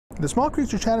The small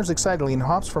creature chatters excitedly and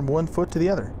hops from one foot to the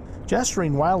other.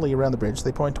 Gesturing wildly around the bridge,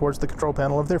 they point towards the control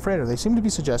panel of their freighter. They seem to be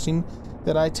suggesting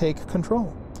that I take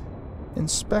control.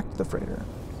 Inspect the freighter.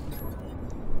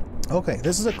 Okay,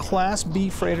 this is a Class B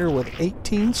freighter with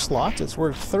 18 slots. It's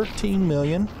worth 13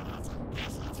 million.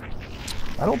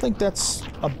 I don't think that's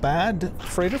a bad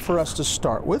freighter for us to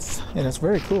start with, and it's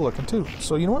very cool looking too.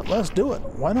 So you know what? Let's do it.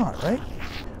 Why not, right?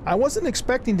 I wasn't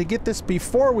expecting to get this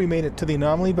before we made it to the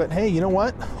anomaly, but hey, you know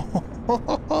what?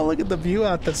 Look at the view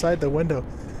out the side the window.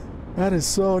 That is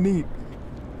so neat.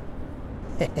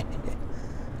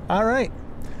 All right.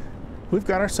 We've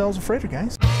got ourselves a freighter,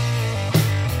 guys.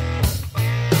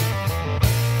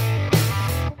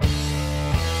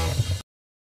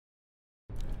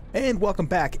 And welcome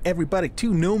back, everybody,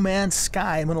 to No Man's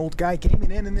Sky. I'm an old guy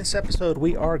gaming, and in this episode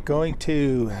we are going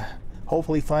to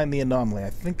hopefully find the anomaly. I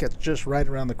think it's just right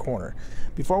around the corner.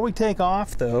 Before we take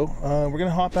off, though, we're going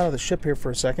to hop out of the ship here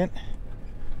for a second.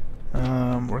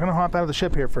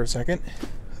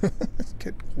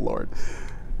 Good Lord.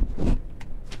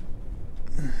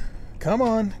 Come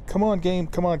on game.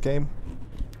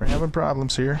 We're having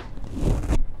problems here.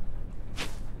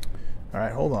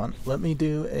 Alright, hold on. Let me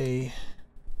do a...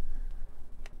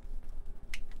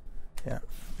 Yeah,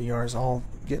 VR's all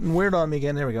getting weird on me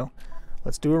again. There we go.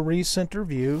 Let's do a recenter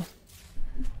view.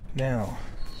 Now,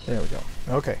 there we go.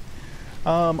 Okay.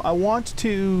 I want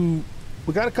to...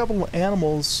 We got a couple of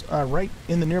animals right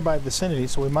in the nearby vicinity,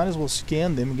 so we might as well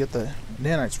scan them and get the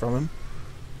nanites from them.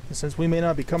 And since we may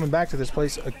not be coming back to this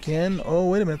place again... Oh,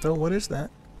 wait a minute, though. What is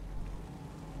that?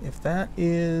 If that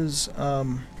is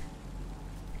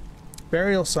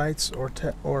burial sites or...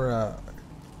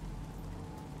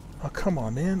 Oh, come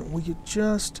on, man. Will you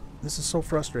just... This is so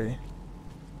frustrating.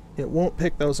 It won't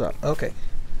pick those up. Okay.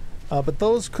 But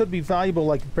those could be valuable,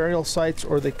 like burial sites,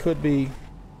 or they could be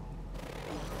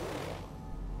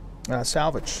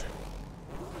salvage.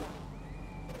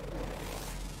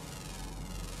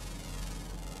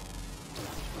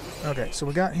 Okay, so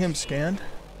we got him scanned.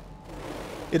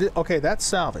 Okay, that's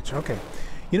salvage. Okay.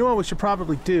 You know what we should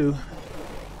probably do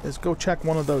is go check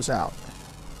one of those out.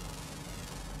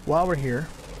 While we're here...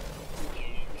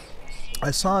 I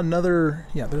saw another,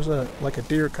 yeah, there's like a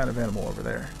deer kind of animal over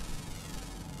there.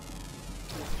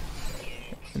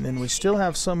 And then we still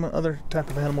have some other type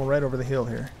of animal right over the hill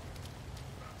here.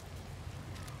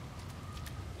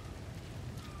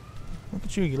 Look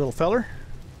at you little feller.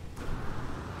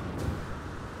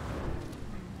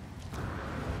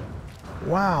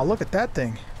 Wow, look at that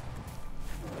thing.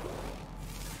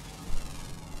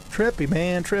 Trippy,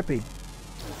 man, trippy.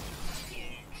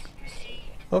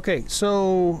 Okay,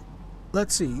 so...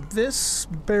 Let's see, this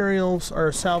burials are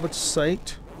a salvage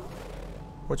site,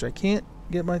 which I can't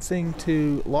get my thing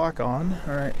to lock on.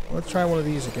 Alright, let's try one of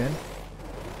these again.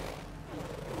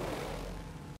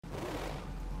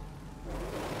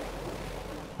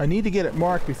 I need to get it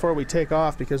marked before we take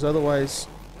off, because otherwise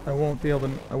I won't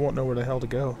know where the hell to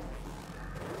go.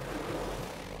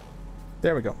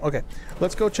 There we go. Okay,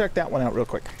 let's go check that one out real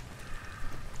quick.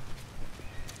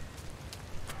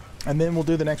 And then we'll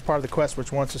do the next part of the quest,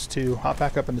 which wants us to hop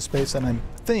back up into space, and I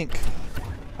think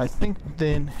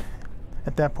then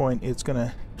at that point it's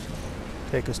gonna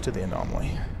take us to the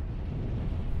anomaly.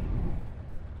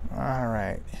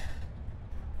 Alright.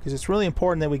 Because it's really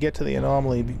important that we get to the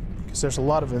anomaly, because there's a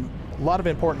lot of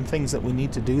important things that we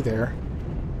need to do there.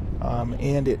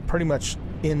 And it pretty much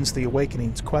ends the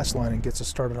Awakening's quest line and gets us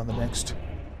started on the next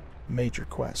major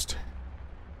quest.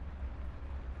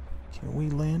 Can we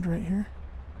land right here?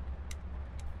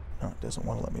 No, it doesn't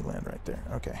want to let me land right there.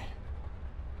 Okay.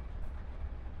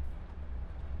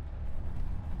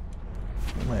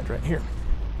 We'll land right here.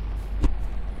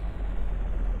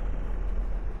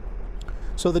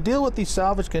 So the deal with these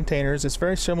salvage containers is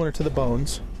very similar to the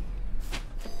bones.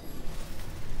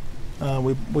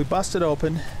 We bust it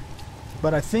open,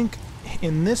 but I think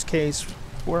in this case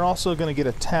we're also going to get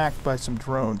attacked by some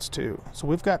drones too. So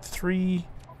we've got 3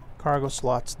 cargo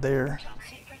slots there.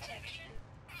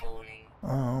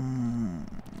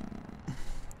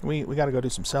 We got to go do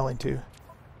some selling too.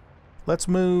 Let's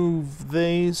move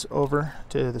these over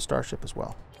to the starship as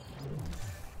well.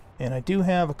 And I do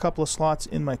have a couple of slots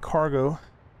in my cargo.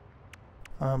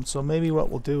 So maybe what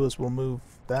we'll do is we'll move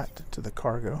that to the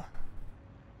cargo.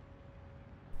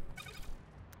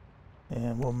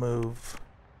 And we'll move...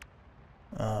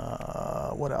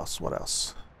 what else?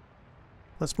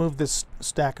 Let's move this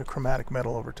stack of chromatic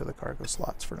metal over to the cargo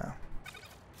slots for now.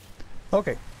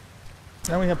 Okay.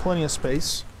 Now we have plenty of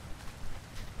space.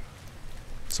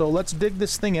 So let's dig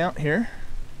this thing out here.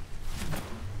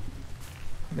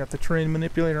 We got the terrain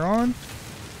manipulator on.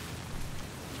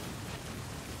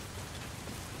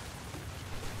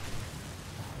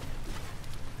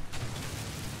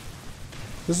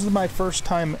 This is my first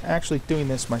time actually doing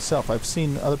this myself. I've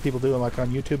seen other people do it like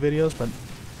on YouTube videos, but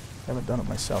I haven't done it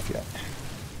myself yet.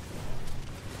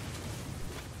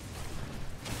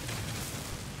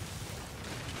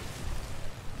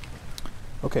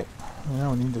 Okay,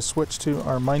 now we need to switch to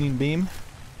our mining beam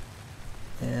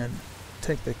and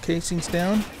take the casings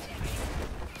down.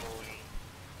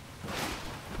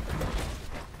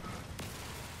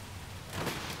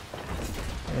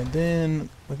 And then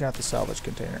we got the salvage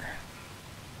container.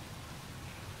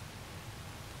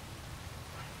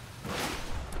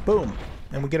 Boom.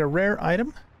 And we get a rare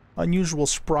item, unusual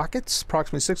sprockets,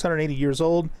 approximately 680 years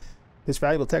old. This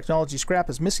valuable technology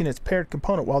scrap is missing its paired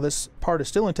component. While this part is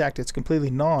still intact, it's completely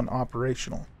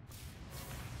non-operational.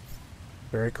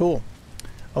 Very cool.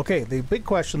 Okay, the big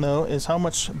question though is how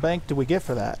much bank do we get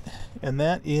for that? And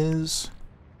that is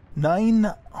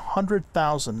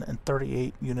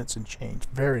 900,038 units and change.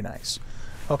 Very nice.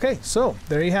 Okay, so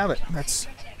there you have it.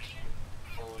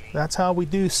 That's how we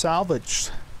do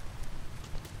salvage.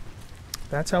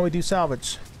 That's how we do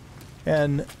salvage.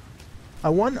 And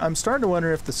I'm starting to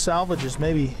wonder if the salvage is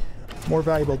maybe more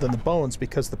valuable than the bones,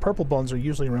 because the purple bones are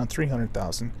usually around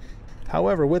 300,000.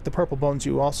 However, with the purple bones,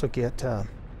 you also get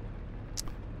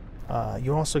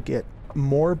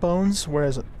more bones,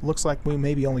 whereas it looks like we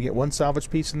maybe only get one salvage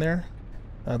piece in there.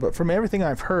 But from everything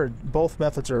I've heard, both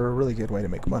methods are a really good way to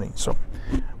make money. So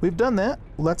we've done that.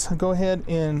 Let's go ahead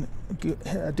and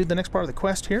do the next part of the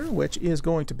quest here, which is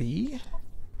going to be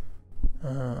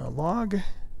log.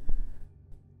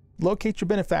 Locate your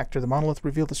benefactor. The monolith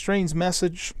revealed a strange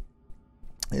message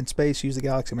in space. Use the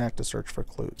galaxy map to search for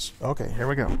clues. Okay, here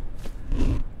we go.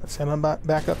 Let's head on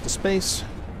back up to space.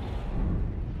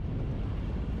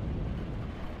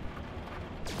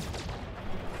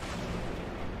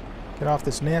 Get off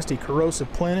this nasty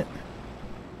corrosive planet.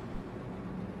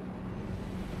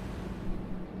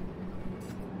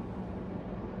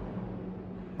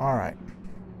 All right.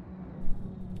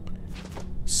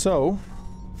 So,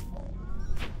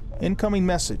 incoming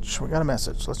message. We got a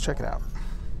message. Let's check it out.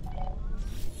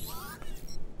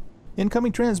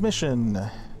 Incoming transmission.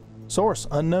 Source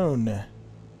unknown.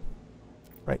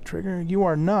 Right trigger. You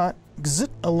are not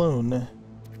alone.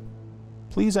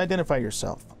 Please identify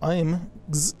yourself. I am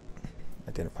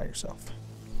Identify yourself.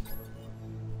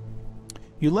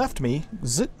 You left me.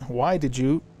 Why did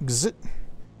you?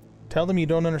 Tell them you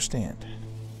don't understand.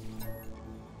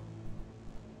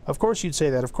 Of course you'd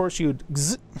say that. Of course you'd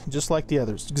just like the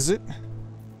others.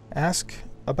 Ask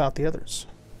about the others.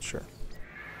 Sure.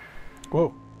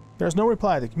 Whoa. There's no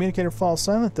reply. The communicator falls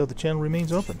silent, though the channel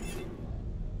remains open.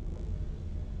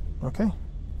 Okay.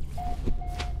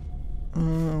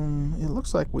 It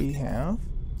looks like we have...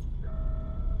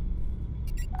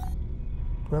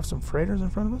 Do we have some freighters in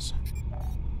front of us?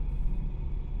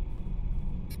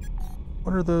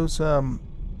 What are those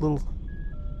little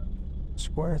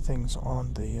square things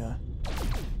on the...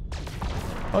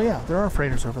 Oh yeah, there are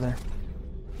freighters over there.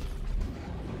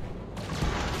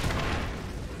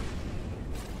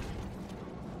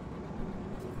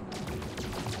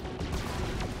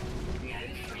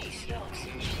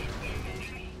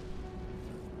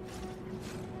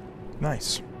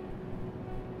 Nice.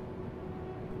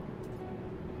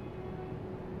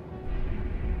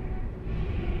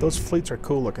 Those fleets are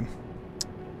cool looking.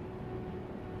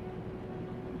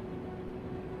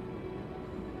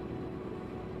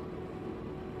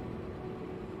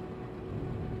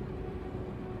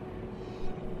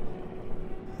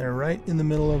 They're right in the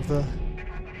middle of the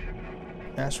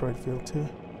asteroid field too.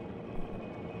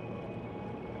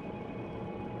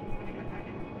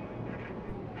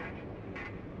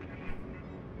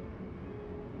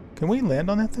 Can we land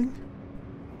on that thing?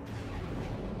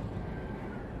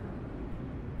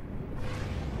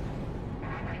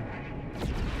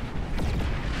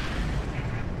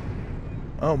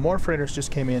 Oh, more freighters just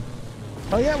came in.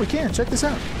 Oh yeah, we can. Check this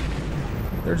out.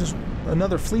 There's just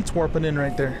another fleet's warping in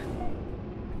right there.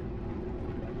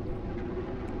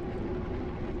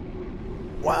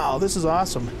 Wow, this is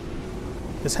awesome.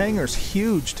 This hangar's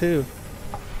huge too.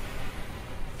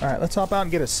 Alright, let's hop out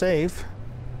and get a save.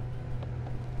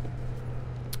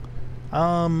 You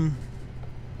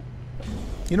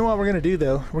know what we're gonna do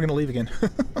though? We're gonna leave again.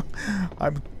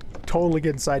 I'm totally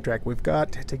getting sidetracked. We've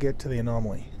got to get to the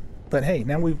anomaly. But hey,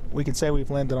 now we can say we've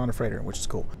landed on a freighter, which is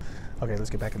cool. Okay, let's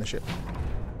get back in the ship.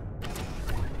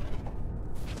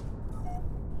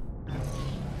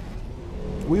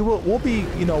 We'll be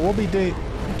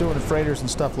doing freighters and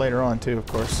stuff later on too, of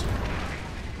course.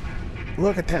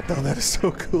 Look at that though, that is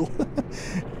so cool.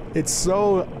 It's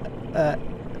so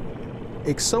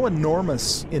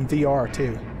enormous in VR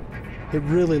too. It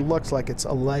really looks like it's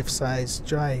a life-size,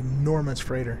 ginormous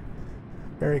freighter.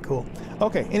 Very cool.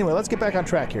 Okay, anyway, let's get back on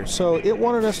track here. So it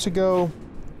wanted us to go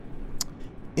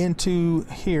into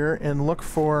here and look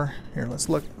for... Here, let's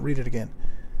look, read it again.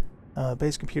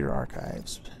 Base computer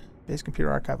archives. Base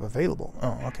computer archive available.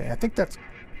 Oh, okay. I think that's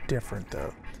different,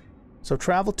 though. So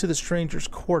travel to the stranger's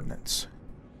coordinates.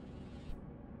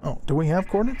 Oh, do we have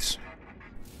coordinates?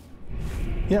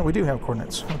 Yeah, we do have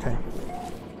coordinates. Okay.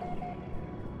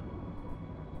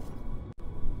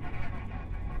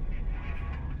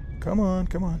 Come on,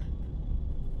 come on.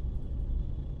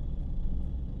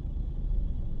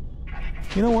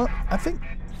 You know what? I think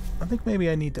maybe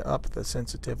I need to up the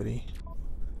sensitivity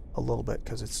a little bit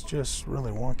because it's just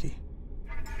really wonky.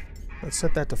 Let's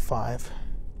set that to 5.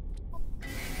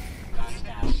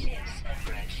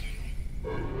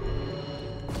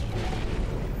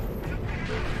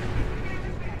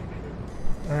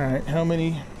 Alright, how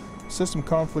many? System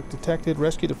conflict detected.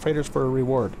 Rescue the freighters for a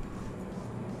reward.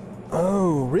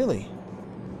 Oh, really?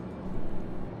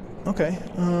 Okay.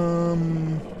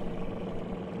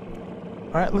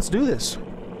 Alright, let's do this.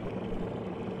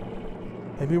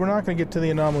 Maybe we're not going to get to the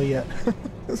anomaly yet.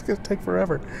 It's going to take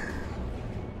forever.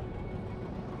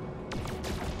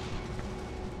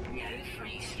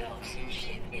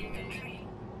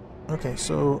 Okay,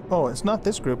 so... Oh, it's not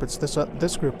this group. It's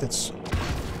this group that's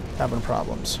having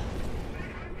problems.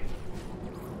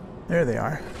 There they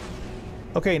are.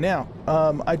 Okay, now,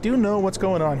 I do know what's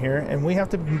going on here, and we have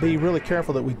to be really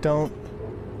careful that we don't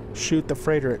shoot the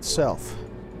freighter itself.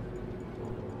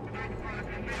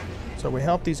 So we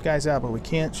help these guys out, but we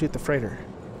can't shoot the freighter.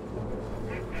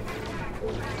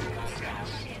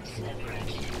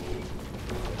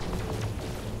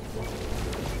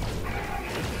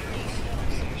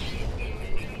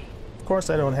 Of course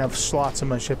I don't have slots in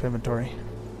my ship inventory.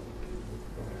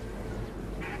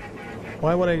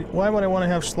 Why would I want to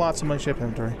have slots in my ship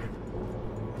inventory?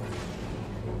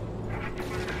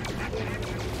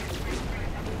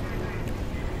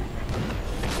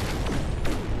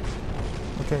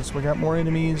 Okay, so we got more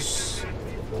enemies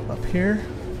up here.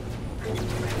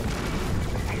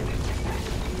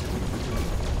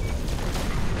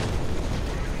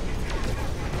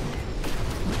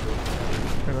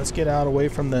 Okay, let's get out away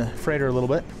from the freighter a little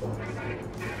bit.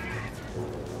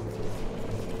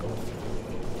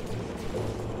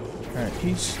 Alright,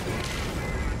 he's...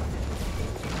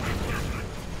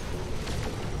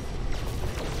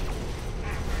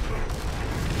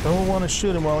 Don't want to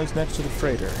shoot him while he's next to the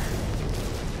freighter.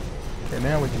 Okay,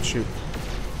 now we can shoot.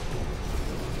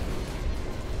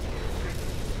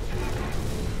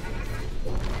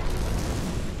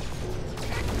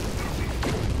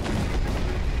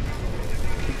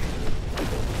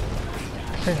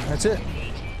 Okay, that's it.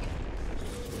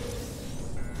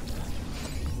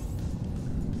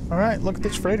 Alright, look at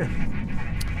this freighter.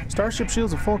 Starship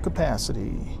shields at full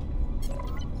capacity.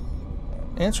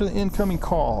 Answer the incoming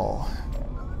call.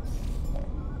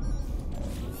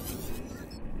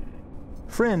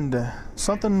 Friend.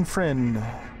 Something friend.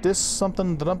 Dis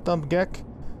something dum dum geck.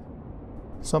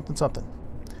 Something something.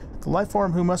 The life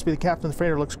form who must be the captain of the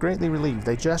freighter looks greatly relieved.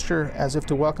 They gesture as if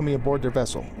to welcome me aboard their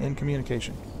vessel. In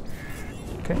communication.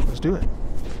 Okay, let's do it.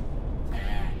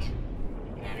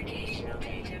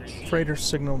 Freighter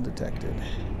signal detected.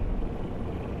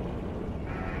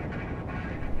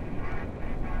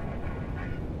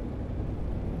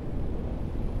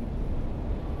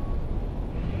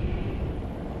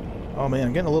 Oh man,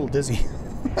 I'm getting a little dizzy.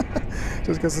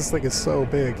 Just because this thing is so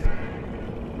big.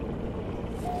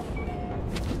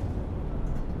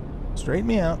 Straighten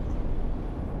me out.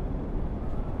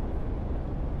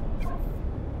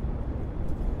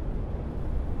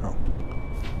 Oh.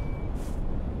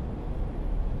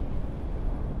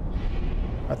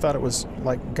 I thought it was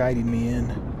like guiding me in.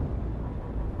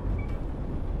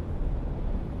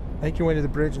 Make your way to the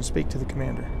bridge and speak to the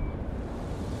commander.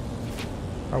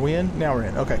 Are we in? Now we're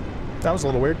in. Okay. That was a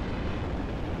little weird.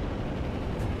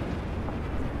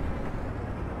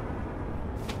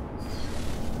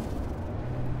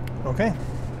 Okay.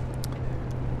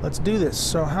 Let's do this.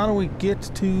 So how do we get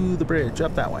to the bridge?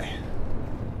 Up that way.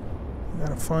 We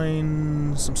gotta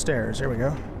find some stairs. There we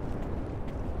go.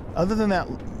 Other than that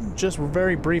just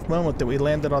very brief moment that we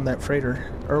landed on that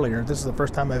freighter earlier, this is the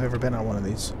first time I've ever been on one of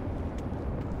these.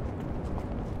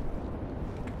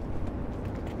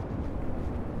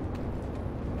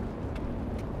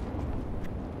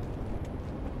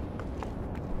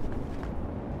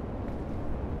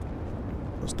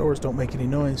 Those doors don't make any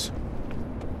noise.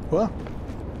 Whoa.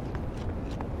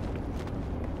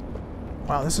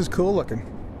 Wow, this is cool looking.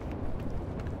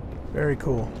 Very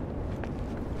cool.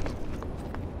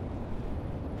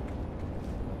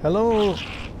 Hello,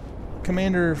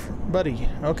 Commander Buddy.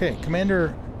 Okay,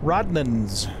 Commander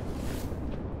Rodnans.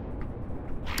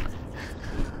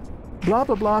 Blah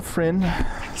blah blah, friend.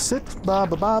 Sit ba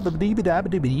ba ba ba dee ba da ba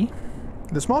dee bee.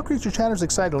 The small creature chatters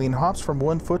excitedly and hops from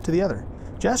one foot to the other.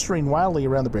 Gesturing wildly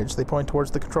around the bridge, they point towards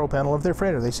the control panel of their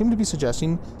freighter. They seem to be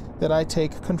suggesting that I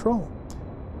take control.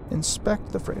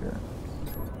 Inspect the freighter.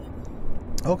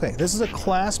 Okay, this is a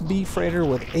Class B freighter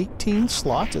with 18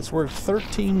 slots. It's worth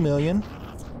 13 million.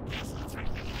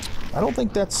 I don't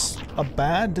think that's a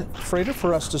bad freighter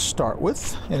for us to start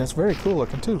with, and it's very cool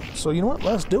looking too. So you know what?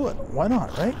 Let's do it. Why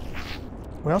not, right?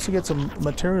 We also get some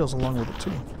materials along with it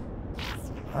too.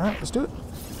 All right, let's do it.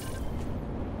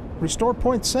 Restore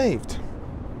points saved.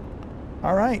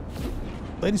 All right,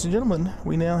 ladies and gentlemen,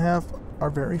 we now have our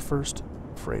very first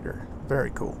freighter.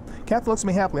 Very cool. Captain looks at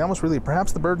me happily, almost relieved.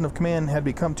 Perhaps the burden of command had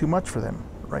become too much for them.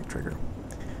 Right trigger.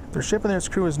 Their ship and its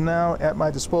crew is now at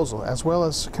my disposal, as well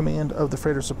as command of the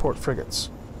freighter support frigates.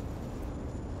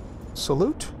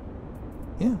 Salute?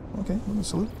 Yeah, okay, let me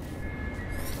salute.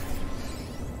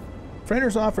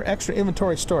 Freighters offer extra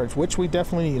inventory storage, which we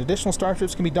definitely need. Additional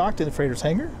starships can be docked in the freighter's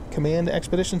hangar. Command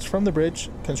expeditions from the bridge.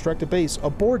 Construct a base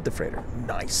aboard the freighter.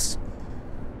 Nice.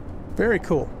 Very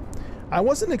cool. I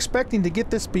wasn't expecting to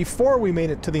get this before we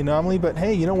made it to the anomaly, but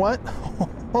hey, you know what?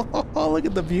 Look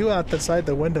at the view out the side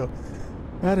the window.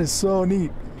 That is so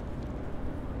neat.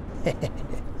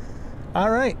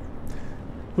 Alright.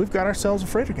 We've got ourselves a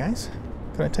freighter, guys.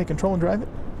 Can I take control and drive it?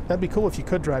 That'd be cool if you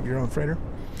could drive your own freighter.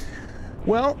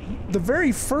 Well, the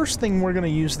very first thing we're going to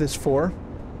use this for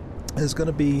is going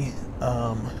to be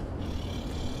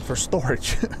for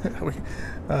storage.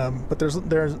 But there's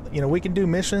you know, we can do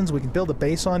missions, we can build a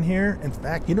base on here. In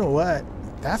fact, you know what?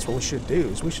 That's what we should do,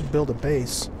 is we should build a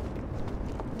base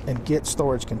and get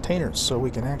storage containers so we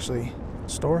can actually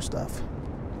store stuff.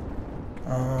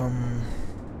 I'm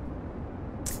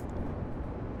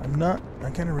not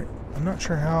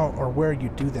sure how or where you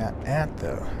do that at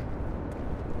though.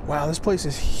 Wow, this place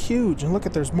is huge, and look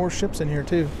at, there's more ships in here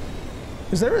too.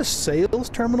 Is there a sales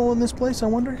terminal in this place, I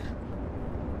wonder?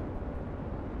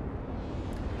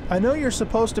 I know you're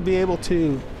supposed to be able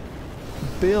to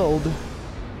build,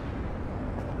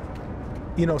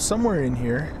 you know, somewhere in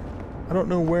here. I don't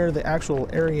know where the actual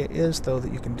area is, though,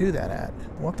 that you can do that at.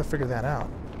 We'll have to figure that out.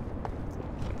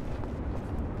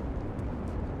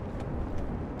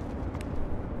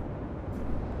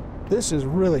 This is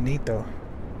really neat, though.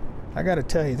 I gotta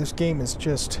tell you, this game is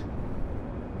just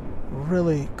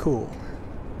really cool.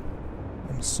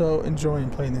 I'm so enjoying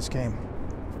playing this game.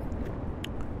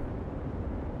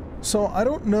 So I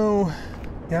don't know,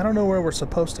 I don't know where we're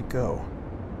supposed to go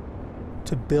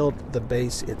to build the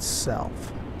base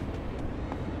itself.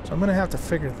 So I'm gonna have to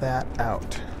figure that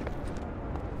out.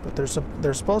 But there's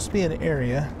supposed to be an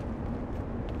area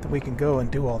that we can go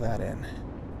and do all that in.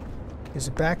 Is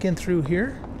it back in through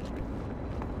here?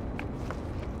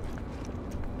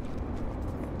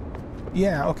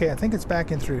 Yeah, okay, I think it's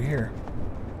back in through here.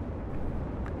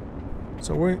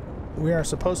 So we are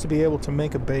supposed to be able to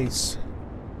make a base,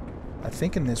 I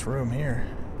think, in this room here.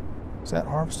 Is that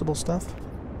harvestable stuff?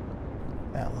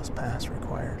 Atlas pass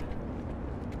required.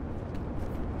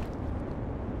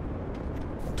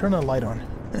 I'll turn the light on.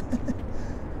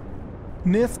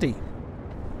 Nifty.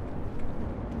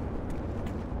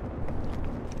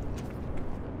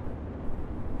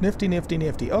 Nifty, nifty,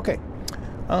 nifty. Okay.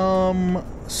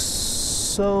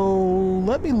 So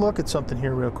let me look at something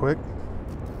here real quick.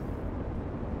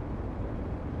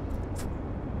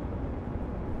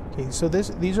 Okay, so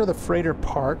these are the freighter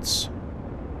parts.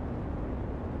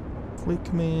 Fleet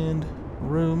command,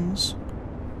 rooms.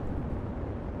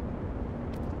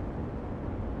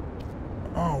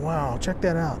 Oh wow, check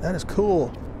that out. That is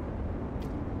cool.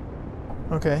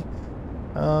 Okay.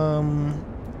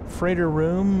 Freighter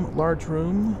room, large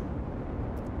room,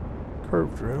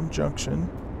 curved room, junction.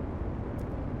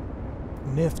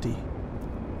 Nifty.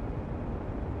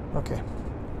 Okay.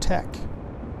 Tech.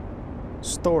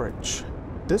 Storage.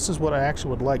 This is what I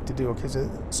actually would like to do. Okay,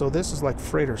 so this is like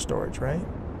freighter storage, right?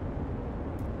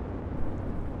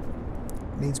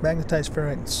 Needs magnetized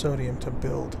ferrite and sodium to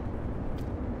build.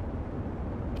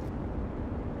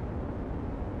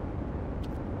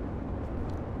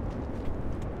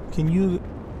 Can you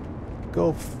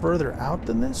go further out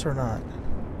than this or not?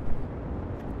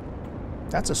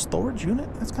 That's a storage unit?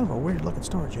 That's kind of a weird looking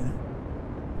storage unit.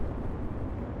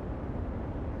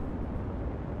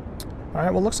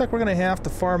 Alright, well, looks like we're going to have to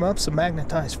farm up some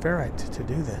magnetized ferrite to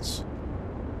do this.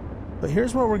 But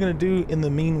here's what we're going to do in the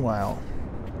meanwhile.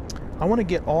 I want to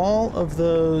get all of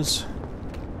those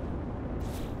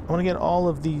I want to get all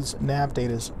of these nav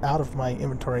datas out of my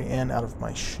inventory and out of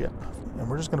my ship. And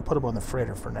we're just going to put them on the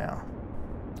freighter for now.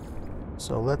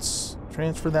 So let's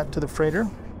transfer that to the freighter.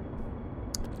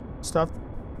 Stuff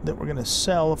that we're going to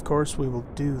sell, of course, we will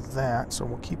do that. So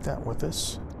we'll keep that with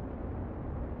us.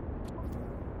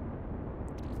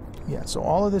 Yeah, so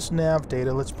all of this nav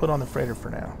data, let's put on the freighter for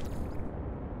now.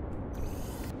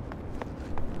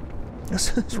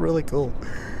 This is really cool.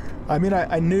 I mean,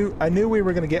 I knew we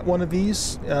were going to get one of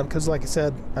these because, like I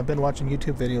said, I've been watching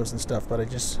YouTube videos and stuff, but I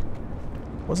just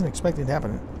wasn't expecting it to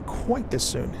happen quite this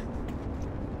soon.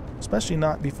 Especially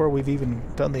not before we've even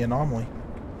done the anomaly.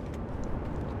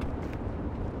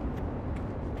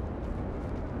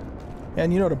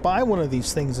 And, you know, to buy one of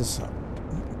these things is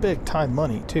big time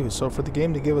money, too. So for the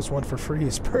game to give us one for free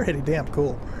is pretty damn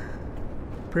cool.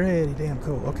 Pretty damn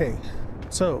cool. Okay,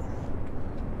 so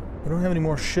we don't have any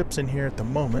more ships in here at the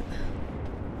moment.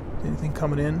 Anything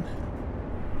coming in?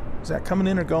 Is that coming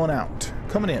in or going out?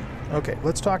 Coming in. Okay,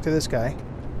 let's talk to this guy.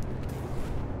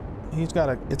 He's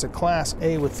got it's a Class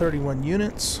A with 31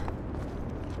 units.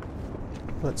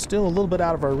 But still a little bit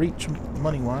out of our reach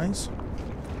money-wise.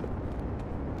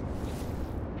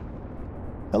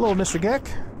 Hello, Mr. Geck.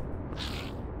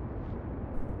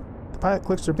 The pilot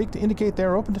clicks their beak to indicate they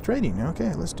are open to trading.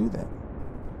 Okay, let's do that.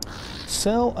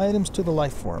 Sell items to the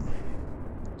life form.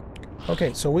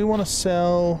 Okay, so we want to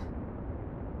sell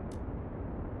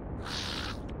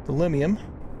the lithium.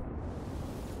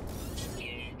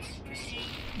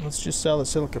 Let's just sell the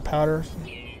silica powder.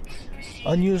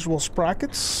 Unusual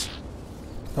sprockets.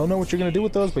 Don't know what you're going to do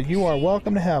with those, but you are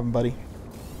welcome to have them, buddy.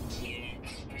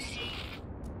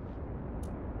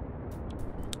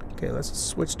 Okay, let's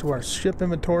switch to our ship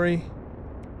inventory.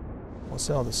 We'll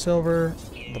sell the silver,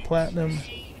 the platinum,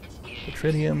 the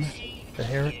tritium, the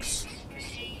herix,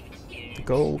 the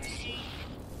gold,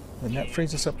 and that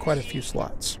frees us up quite a few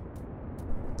slots.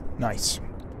 Nice.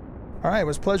 All right, it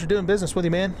was a pleasure doing business with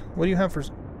you, man. What do you have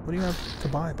to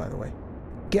buy, by the way?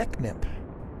 Geknip.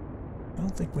 I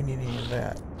don't think we need any of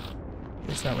that. At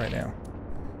least not right now.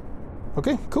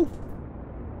 Okay, cool.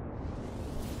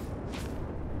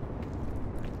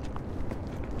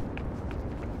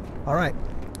 All right.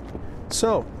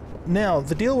 So now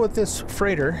the deal with this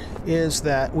freighter is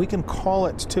that we can call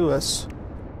it to us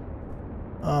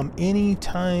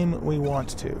anytime we want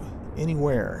to,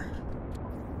 anywhere.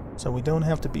 So we don't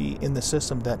have to be in the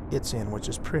system that it's in, which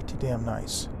is pretty damn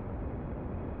nice.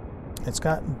 It's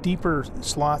got deeper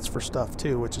slots for stuff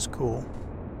too, which is cool.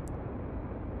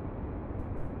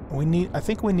 I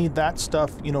think we need that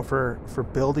stuff, you know, for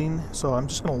building. So I'm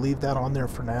just going to leave that on there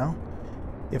for now.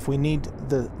 If we need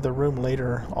the room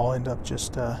later, I'll end up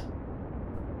just, you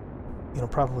know,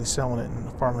 probably selling it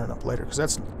and farming it up later,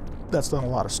 because that's done a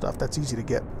lot of stuff. That's easy to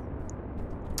get.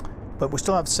 But we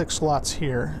still have 6 slots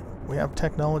here. We have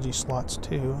technology slots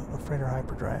too, a freighter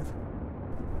hyperdrive.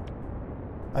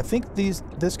 I think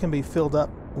this can be filled up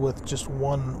with just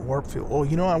one warp fuel. Oh,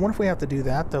 you know, I wonder if we have to do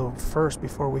that though first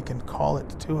before we can call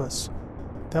it to us.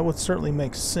 That would certainly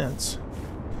make sense.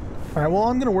 All right, well,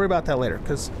 I'm going to worry about that later,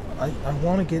 because I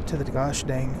want to get to the gosh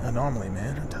dang anomaly,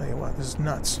 man. I'll tell you what, this is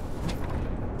nuts.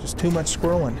 Just too much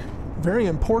squirreling. Very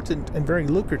important and very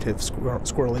lucrative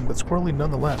squirreling, but squirreling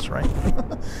nonetheless, right?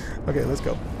 Okay, let's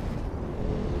go.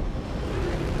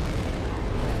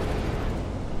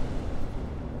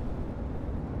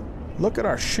 Look at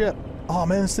our ship. Oh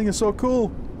man, this thing is so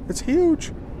cool. It's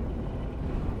huge.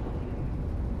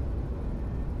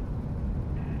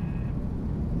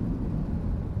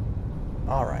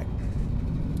 All right.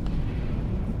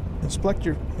 Inspect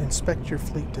your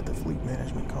fleet to the fleet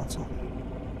management console.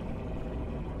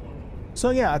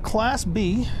 So yeah, a Class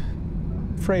B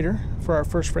freighter for our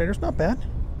first freighter is not bad.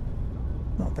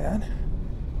 Not bad.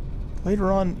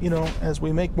 Later on, you know, as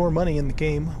we make more money in the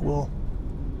game,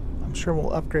 I'm sure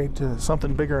we'll upgrade to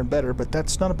something bigger and better, but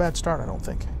that's not a bad start, I don't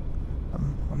think.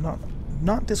 I'm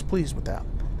not displeased with that.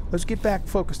 Let's get back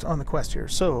focused on the quest here.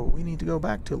 So we need to go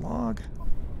back to log.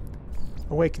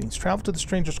 Awakenings. Travel to the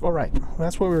stranger's... All right. Well,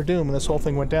 that's what we were doing when this whole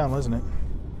thing went down, wasn't it?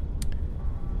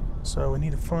 So we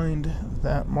need to find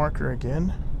that marker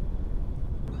again.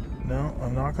 No,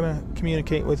 I'm not going to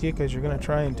communicate with you because you're going to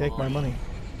try and take my money.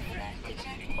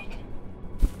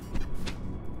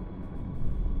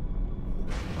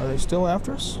 Are they still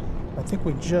after us? I think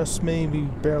we just maybe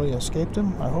barely escaped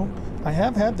them, I hope. I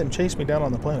have had them chase me down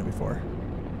on the planet before.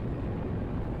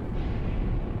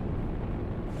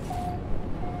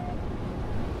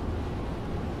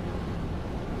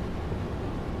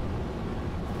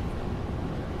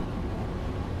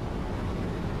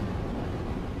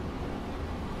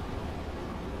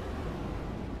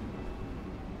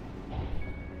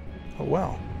 Oh,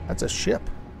 wow. That's a ship.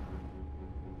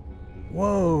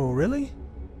 Whoa, really?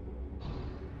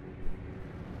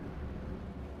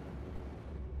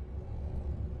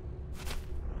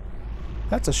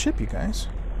 That's a ship, you guys.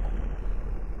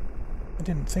 I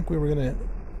didn't think we were gonna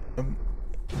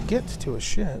get to a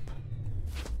ship.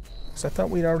 Because I thought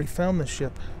we'd already found the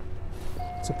ship.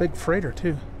 It's a big freighter,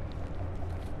 too.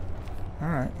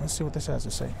 Alright, let's see what this has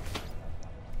to say.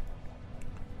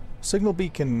 Signal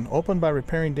beacon opened by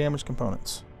repairing damaged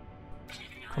components.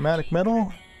 Chromatic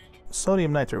metal,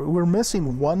 sodium nitrate. We're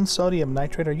missing one sodium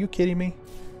nitrate. Are you kidding me?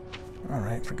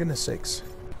 Alright, for goodness sakes.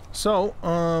 So,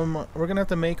 we're gonna have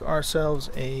to make ourselves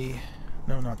a...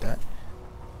 No, not that.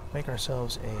 Make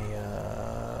ourselves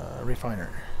a refiner.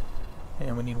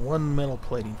 And we need one metal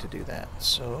plating to do that.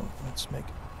 So, let's make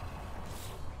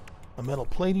a metal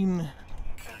plating.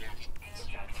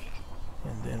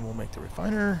 And then we'll make the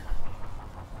refiner.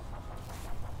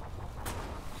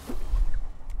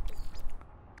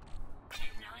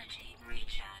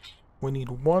 We need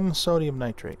one sodium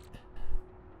nitrate.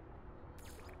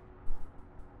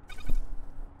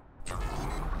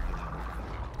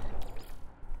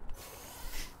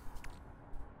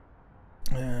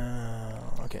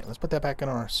 Okay, let's put that back in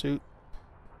our suit.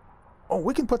 Oh,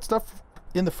 we can put stuff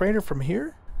in the freighter from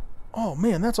here? Oh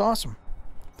man, that's awesome.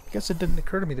 I guess it didn't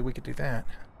occur to me that we could do that.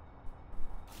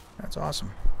 That's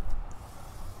awesome.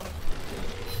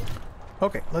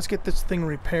 Okay, let's get this thing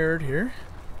repaired here.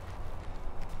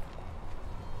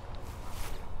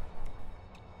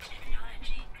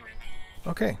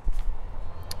 Okay.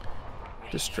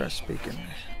 Distress beacon.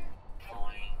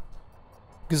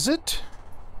 Gazette.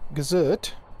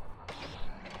 Gazette.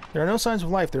 There are no signs of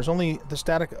life. There's only the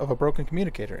static of a broken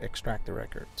communicator. Extract the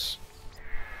records.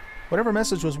 Whatever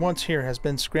message was once here has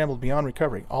been scrambled beyond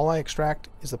recovery. All I extract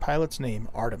is the pilot's name,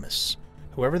 Artemis.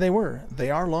 Whoever they were,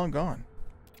 they are long gone.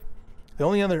 The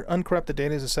only other uncorrupted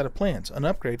data is a set of plans. An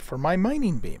upgrade for my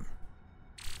mining beam.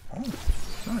 Oh,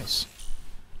 nice.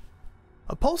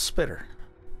 A pulse spitter.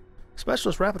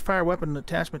 Specialist rapid-fire weapon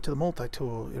attachment to the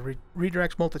multi-tool. It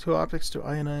redirects multi-tool objects to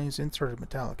ionize inserted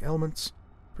metallic elements.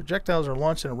 Projectiles are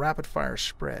launched in a rapid-fire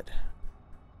spread.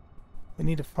 We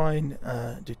need to find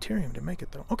deuterium to make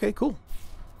it, though. Okay, cool.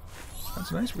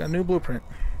 That's nice. We got a new blueprint.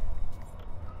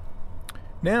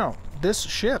 Now, this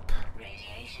ship.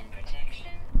 Radiation protection.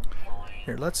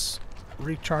 Here, let's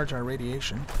recharge our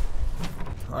radiation.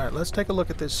 Alright, let's take a look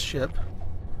at this ship.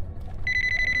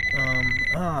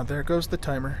 There goes the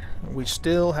timer. We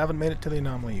still haven't made it to the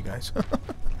anomaly, you guys.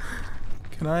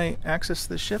 Can I access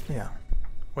this ship? Yeah.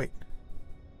 Wait.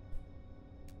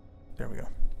 There we go.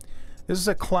 This is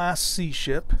a Class C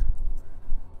ship.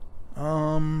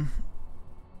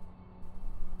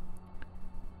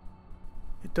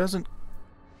 It doesn't...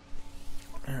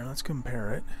 Here, let's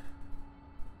compare it.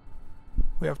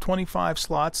 We have 25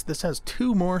 slots. This has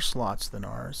 2 more slots than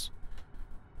ours.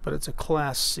 But it's a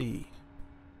Class C.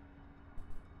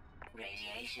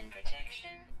 Radiation protection.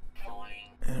 Falling.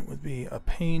 And it would be a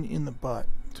pain in the butt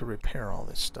to repair all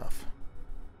this stuff.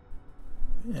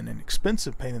 And an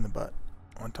expensive pain in the butt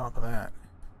on top of that.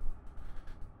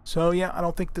 So yeah, I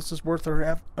don't think this is worth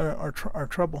our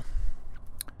trouble.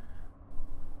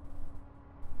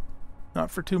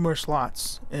 Not for 2 more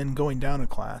slots and going down a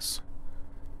class.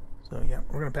 So yeah,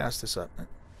 we're going to pass this up.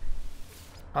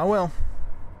 Oh well.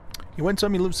 You win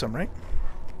some, you lose some, right?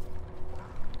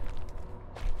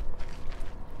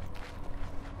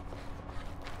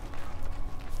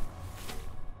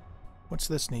 What's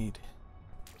this need?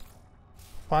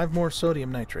 5 more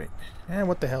sodium nitrate. Eh,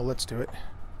 what the hell, let's do it.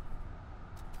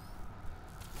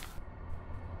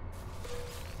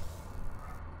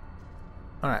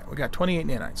 Alright, we got 28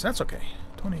 nanites. That's okay.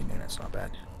 28 nanites, not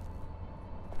bad.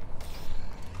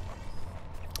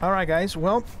 Alright guys,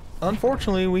 well,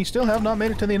 unfortunately we still have not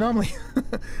made it to the anomaly.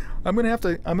 I'm gonna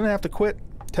have to quit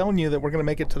telling you that we're gonna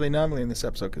make it to the anomaly in this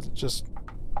episode, because it just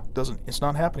it's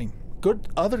not happening.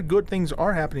 Other good things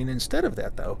are happening instead of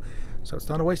that though. So it's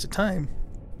not a waste of time.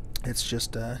 It's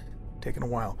just taking a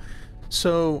while.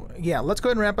 So yeah, let's go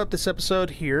ahead and wrap up this episode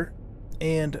here,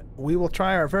 and we will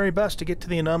try our very best to get to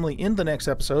the anomaly in the next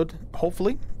episode,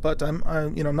 hopefully. But I'm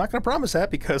not going to promise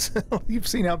that, because you've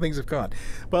seen how things have gone.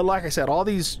 But like I said, all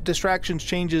these distractions,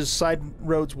 changes, side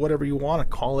roads, whatever you want to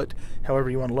call it, however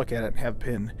you want to look at it, have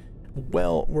been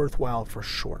well worthwhile for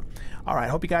sure. All right, I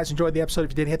hope you guys enjoyed the episode.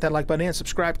 If you did, hit that like button and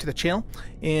subscribe to the channel,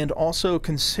 and also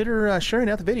consider sharing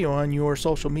out the video on your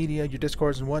social media, your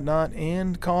discords and whatnot,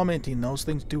 and commenting. Those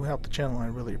things do help the channel. I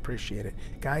really appreciate it.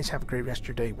 Guys, have a great rest of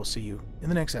your day. We'll see you in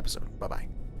the next episode. Bye bye.